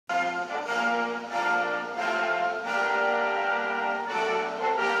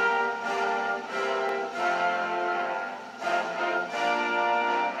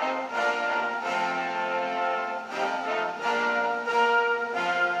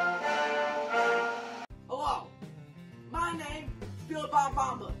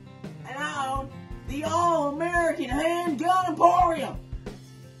the all-American Handgun Emporium.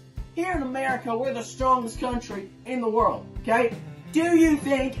 Here in America, we're the strongest country in the world, okay? Do you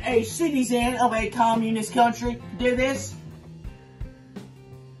think a citizen of a communist country can do this?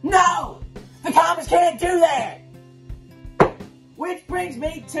 No! The communists can't do that! Which brings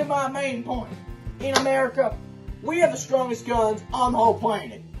me to my main point. In America, we have the strongest guns on the whole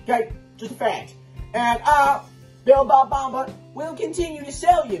planet, okay? Just a fact. And Billybob Bombbutt will continue to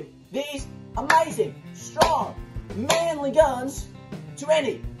sell you these amazing, strong, manly guns to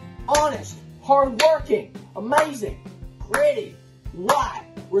any honest, hard-working, amazing, pretty, white,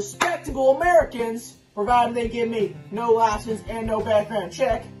 respectable Americans, provided they give me no license and no background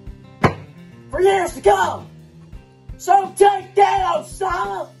check, for years to come. So take that,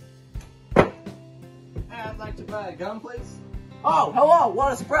 Osama! I'd like to buy a gun, please. Oh, hello,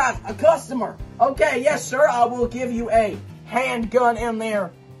 what a surprise, a customer. Okay, yes, sir, I will give you a handgun in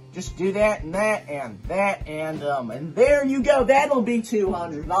there. Just do that and that and that and there you go. That'll be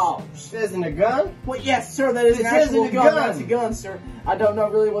 $200. This isn't a gun? Well, yes, sir, that is an actual gun. That's a gun, sir. I don't know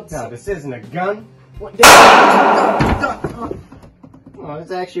really what to say. No, this isn't a gun. What? Oh,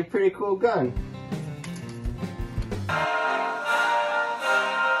 it's actually a pretty cool gun.